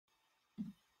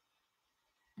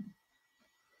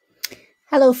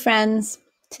Hello, friends.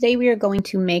 Today we are going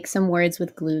to make some words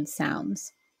with glued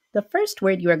sounds. The first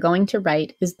word you are going to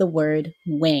write is the word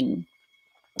wing.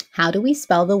 How do we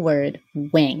spell the word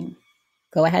wing?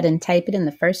 Go ahead and type it in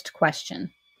the first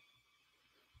question.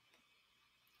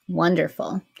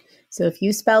 Wonderful. So if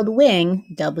you spelled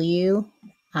wing, W-I-N-G,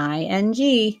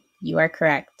 you are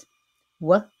correct.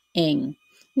 W-ing.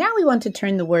 Now we want to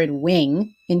turn the word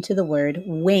wing into the word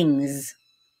wings.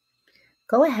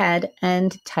 Go ahead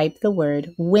and type the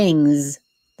word wings.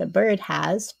 The bird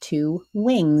has 2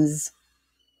 wings.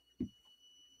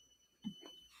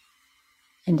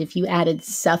 And if you added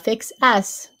suffix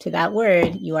s to that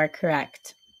word, you are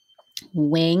correct.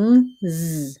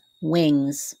 Wings,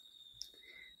 wings.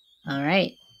 All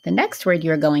right. The next word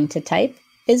you're going to type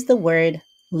is the word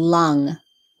lung,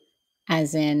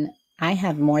 as in, I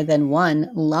have more than one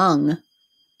lung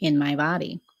in my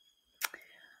body.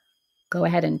 Go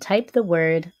ahead and type the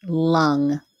word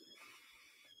lung.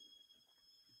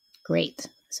 Great.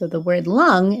 So the word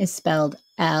lung is spelled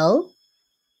L-U-N-G.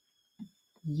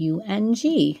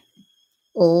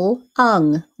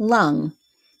 Ung, lung.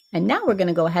 And now we're going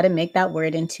to go ahead and make that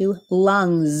word into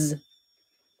lungs.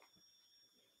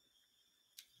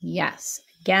 Yes,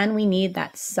 again, we need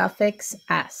that suffix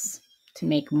s to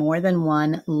make more than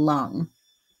one lung.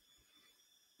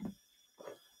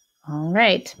 All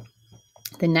right.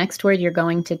 The next word you're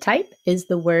going to type is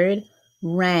the word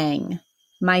rang.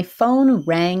 My phone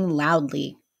rang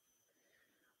loudly.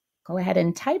 Go ahead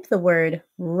and type the word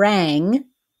rang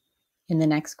in the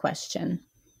next question.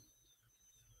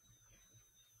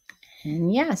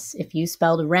 And yes, if you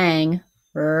spelled rang,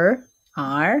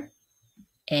 R-A-N-G,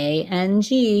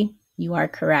 you are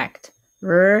correct.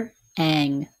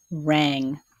 Rang,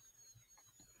 rang.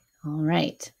 All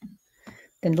right.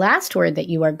 The last word that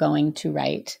you are going to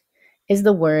write is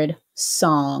the word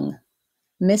song.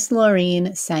 Miss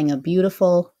Laureen sang a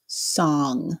beautiful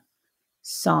song.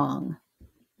 Song.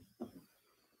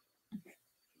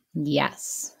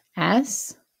 Yes.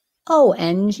 S-O-N-G.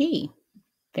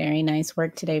 Very nice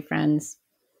work today, friends.